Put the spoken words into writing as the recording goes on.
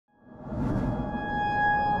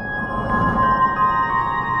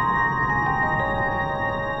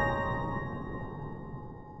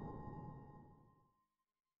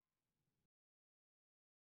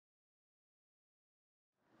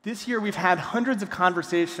This year, we've had hundreds of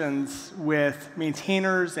conversations with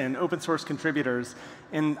maintainers and open source contributors.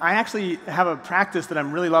 And I actually have a practice that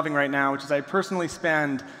I'm really loving right now, which is I personally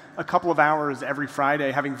spend a couple of hours every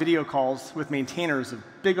Friday having video calls with maintainers of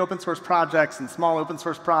big open source projects and small open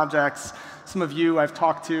source projects. Some of you I've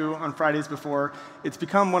talked to on Fridays before. It's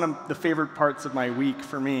become one of the favorite parts of my week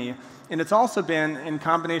for me. And it's also been, in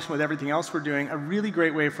combination with everything else we're doing, a really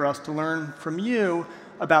great way for us to learn from you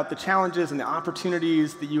about the challenges and the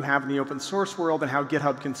opportunities that you have in the open source world and how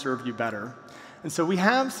GitHub can serve you better. And so we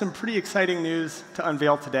have some pretty exciting news to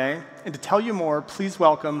unveil today. And to tell you more, please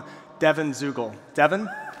welcome Devin Zugel. Devin?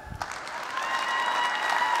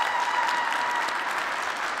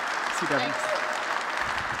 See Devin.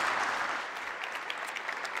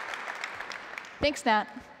 Thanks, Nat.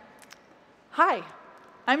 Hi,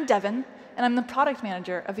 I'm Devin, and I'm the product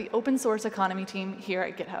manager of the open source economy team here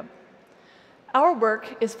at GitHub. Our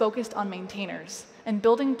work is focused on maintainers and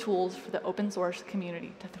building tools for the open source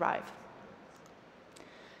community to thrive.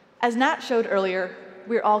 As Nat showed earlier,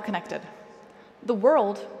 we're all connected. The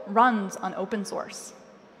world runs on open source.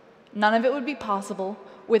 None of it would be possible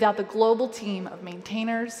without the global team of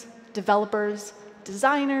maintainers, developers,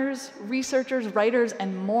 designers, researchers, writers,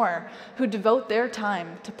 and more who devote their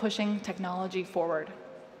time to pushing technology forward.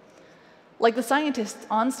 Like the scientists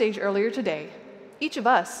on stage earlier today, each of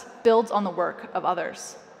us builds on the work of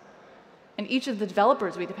others. And each of the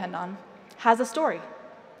developers we depend on has a story.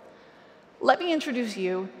 Let me introduce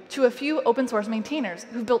you to a few open source maintainers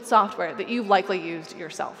who've built software that you've likely used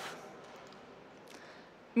yourself.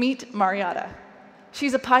 Meet Mariata.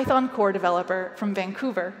 She's a Python core developer from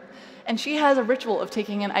Vancouver, and she has a ritual of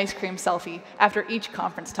taking an ice cream selfie after each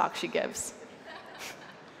conference talk she gives.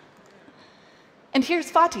 And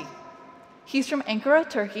here's Fatih. He's from Ankara,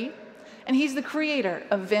 Turkey, and he's the creator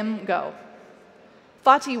of Vim Go.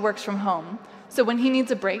 Fatih works from home, so when he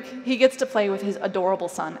needs a break, he gets to play with his adorable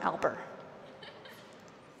son, Alper.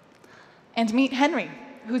 And meet Henry,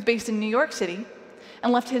 who's based in New York City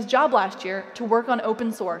and left his job last year to work on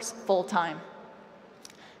open source full-time.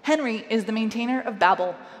 Henry is the maintainer of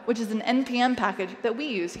Babel, which is an NPM package that we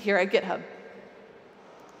use here at GitHub.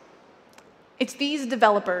 It's these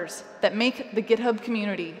developers that make the GitHub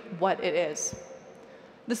community what it is.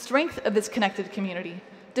 The strength of this connected community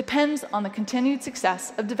depends on the continued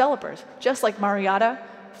success of developers, just like Mariata,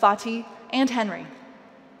 Fatih, and Henry.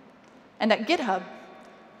 And at GitHub,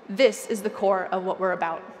 this is the core of what we're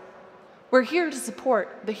about. We're here to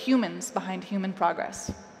support the humans behind human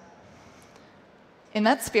progress. In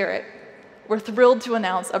that spirit, we're thrilled to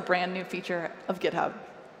announce a brand new feature of GitHub.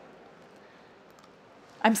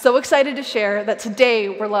 I'm so excited to share that today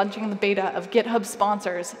we're launching the beta of GitHub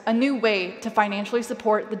Sponsors, a new way to financially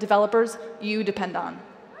support the developers you depend on.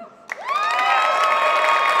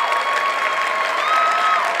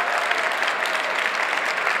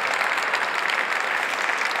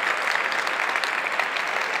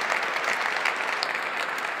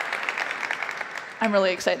 I'm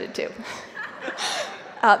really excited too.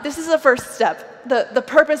 This is the first step. The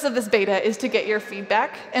purpose of this beta is to get your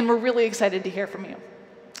feedback, and we're really excited to hear from you.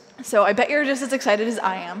 So I bet you're just as excited as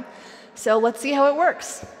I am. So let's see how it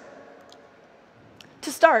works.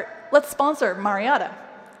 To start, let's sponsor Mariata.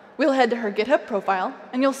 We'll head to her GitHub profile,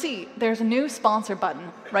 and you'll see there's a new sponsor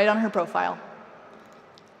button right on her profile.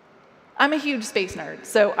 I'm a huge space nerd,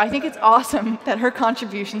 so I think it's awesome that her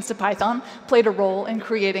contributions to Python played a role in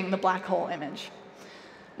creating the black hole image.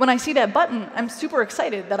 When I see that button, I'm super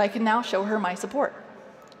excited that I can now show her my support.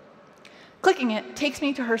 Clicking it takes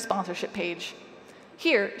me to her sponsorship page.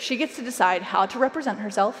 Here, she gets to decide how to represent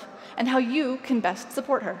herself and how you can best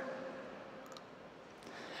support her.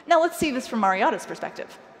 Now let's see this from Mariata's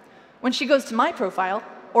perspective. When she goes to my profile,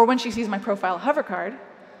 or when she sees my profile hover card,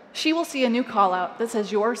 she will see a new callout that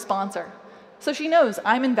says your sponsor, so she knows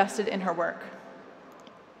I'm invested in her work.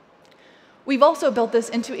 We've also built this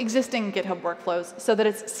into existing GitHub workflows so that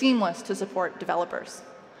it's seamless to support developers.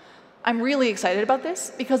 I'm really excited about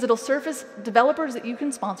this because it'll surface developers that you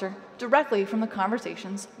can sponsor directly from the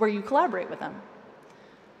conversations where you collaborate with them.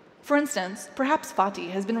 For instance, perhaps Fatih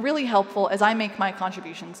has been really helpful as I make my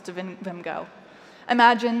contributions to Vim Go.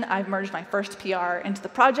 Imagine I've merged my first PR into the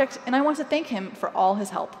project, and I want to thank him for all his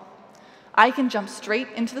help. I can jump straight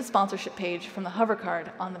into the sponsorship page from the hover card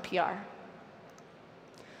on the PR.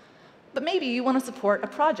 But maybe you want to support a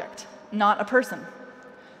project, not a person.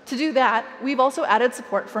 To do that, we've also added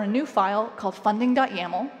support for a new file called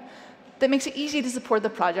funding.yaml that makes it easy to support the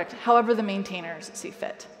project however the maintainers see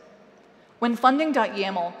fit. When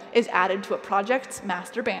funding.yaml is added to a project's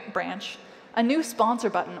master branch, a new sponsor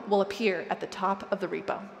button will appear at the top of the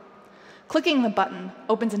repo. Clicking the button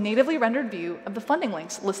opens a natively rendered view of the funding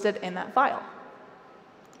links listed in that file.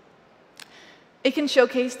 It can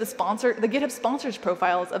showcase the GitHub sponsors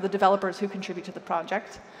profiles of the developers who contribute to the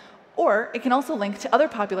project, or it can also link to other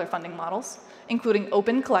popular funding models, including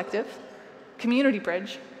Open Collective, Community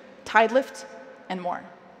Bridge, Tidelift, and more.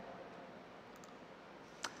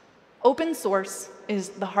 Open source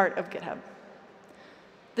is the heart of GitHub.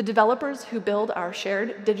 The developers who build our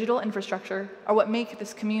shared digital infrastructure are what make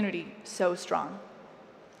this community so strong.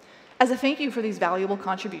 As a thank you for these valuable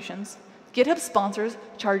contributions, GitHub Sponsors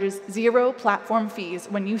charges 0 platform fees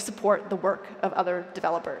when you support the work of other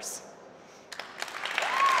developers.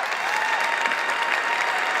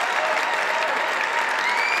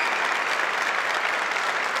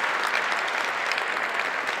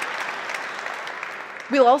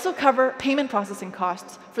 We'll also cover payment processing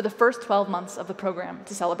costs for the first 12 months of the program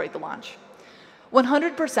to celebrate the launch.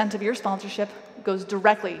 100% of your sponsorship goes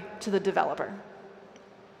directly to the developer.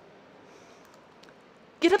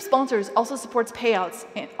 GitHub Sponsors also supports payouts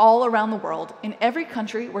all around the world in every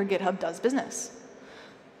country where GitHub does business.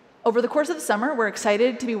 Over the course of the summer, we're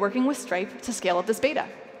excited to be working with Stripe to scale up this beta.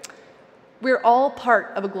 We're all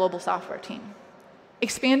part of a global software team.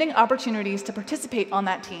 Expanding opportunities to participate on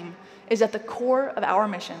that team is at the core of our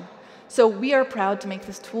mission, so we are proud to make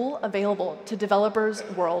this tool available to developers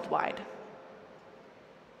worldwide.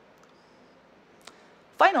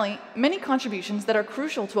 Finally, many contributions that are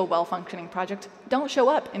crucial to a well-functioning project don't show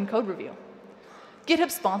up in code review.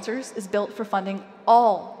 GitHub Sponsors is built for funding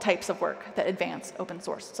all types of work that advance open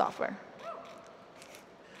source software.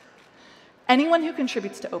 Anyone who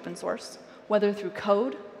contributes to open source, whether through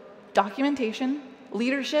code, documentation,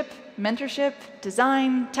 leadership, mentorship,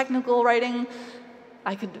 design, technical writing,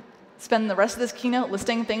 I could spend the rest of this keynote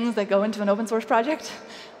listing things that go into an open source project.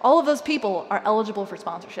 All of those people are eligible for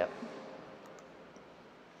sponsorship.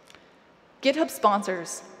 GitHub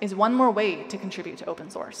Sponsors is one more way to contribute to open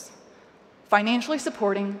source, financially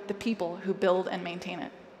supporting the people who build and maintain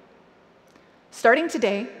it. Starting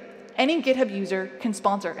today, any GitHub user can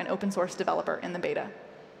sponsor an open source developer in the beta.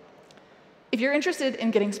 If you're interested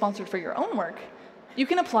in getting sponsored for your own work, you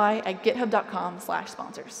can apply at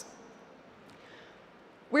github.com/sponsors.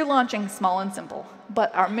 We're launching small and simple,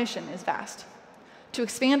 but our mission is vast: to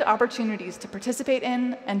expand opportunities to participate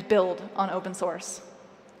in and build on open source.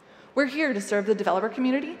 We're here to serve the developer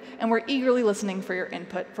community, and we're eagerly listening for your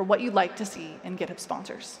input for what you'd like to see in GitHub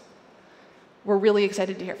Sponsors. We're really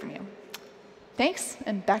excited to hear from you. Thanks,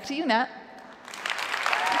 and back to you, Nat.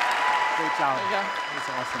 Great job. There you go. That's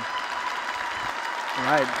awesome. All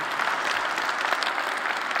right.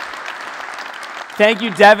 Thank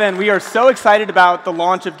you, Devin. We are so excited about the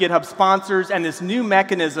launch of GitHub Sponsors and this new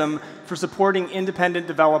mechanism for supporting independent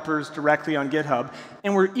developers directly on GitHub.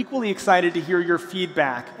 And we're equally excited to hear your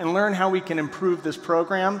feedback and learn how we can improve this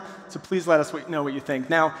program. So please let us know what you think.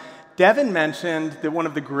 Now, Devin mentioned that one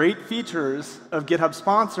of the great features of GitHub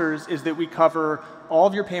Sponsors is that we cover all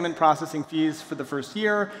of your payment processing fees for the first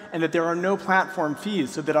year, and that there are no platform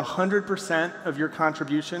fees, so that 100% of your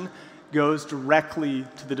contribution goes directly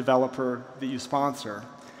to the developer that you sponsor.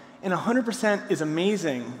 And 100% is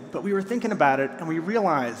amazing, but we were thinking about it, and we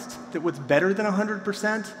realized that what's better than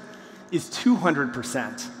 100% is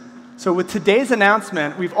 200%. So with today's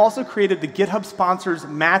announcement, we've also created the GitHub Sponsors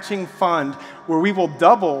Matching Fund, where we will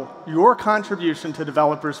double your contribution to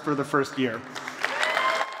developers for the first year.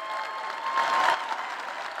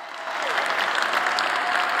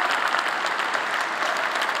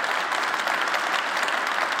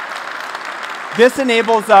 This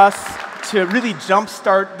enables us to really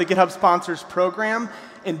jumpstart the GitHub Sponsors program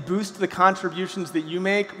and boost the contributions that you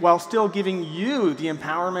make while still giving you the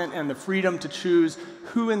empowerment and the freedom to choose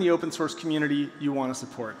who in the open source community you want to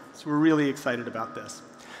support. So we're really excited about this.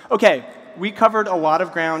 OK, we covered a lot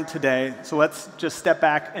of ground today, so let's just step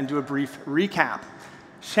back and do a brief recap.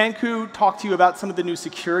 Shanku talked to you about some of the new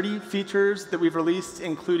security features that we've released,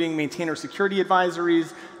 including maintainer security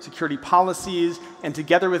advisories, security policies, and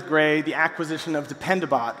together with Gray, the acquisition of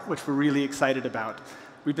Dependabot, which we're really excited about.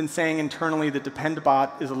 We've been saying internally that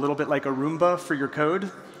Dependabot is a little bit like a Roomba for your code.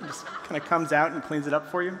 It just kind of comes out and cleans it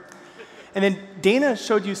up for you. And then Dana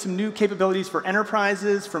showed you some new capabilities for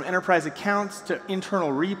enterprises, from enterprise accounts to internal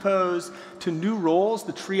repos to new roles,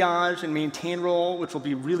 the triage and maintain role, which will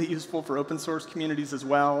be really useful for open source communities as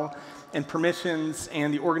well, and permissions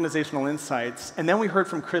and the organizational insights. And then we heard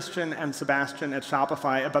from Christian and Sebastian at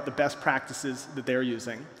Shopify about the best practices that they're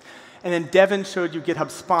using. And then Devin showed you GitHub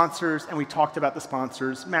Sponsors, and we talked about the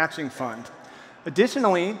Sponsors Matching Fund.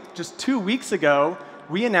 Additionally, just 2 weeks ago,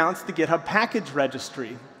 we announced the GitHub Package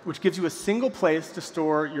Registry, which gives you a single place to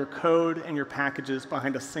store your code and your packages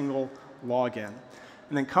behind a single login.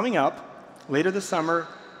 And then coming up, later this summer,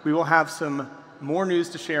 we will have some more news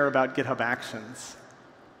to share about GitHub Actions.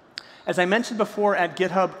 As I mentioned before, at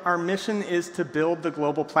GitHub, our mission is to build the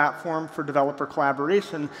global platform for developer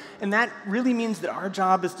collaboration. And that really means that our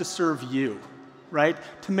job is to serve you, right?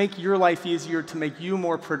 To make your life easier, to make you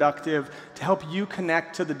more productive, to help you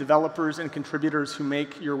connect to the developers and contributors who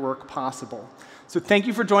make your work possible. So thank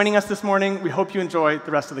you for joining us this morning. We hope you enjoy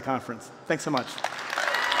the rest of the conference. Thanks so much.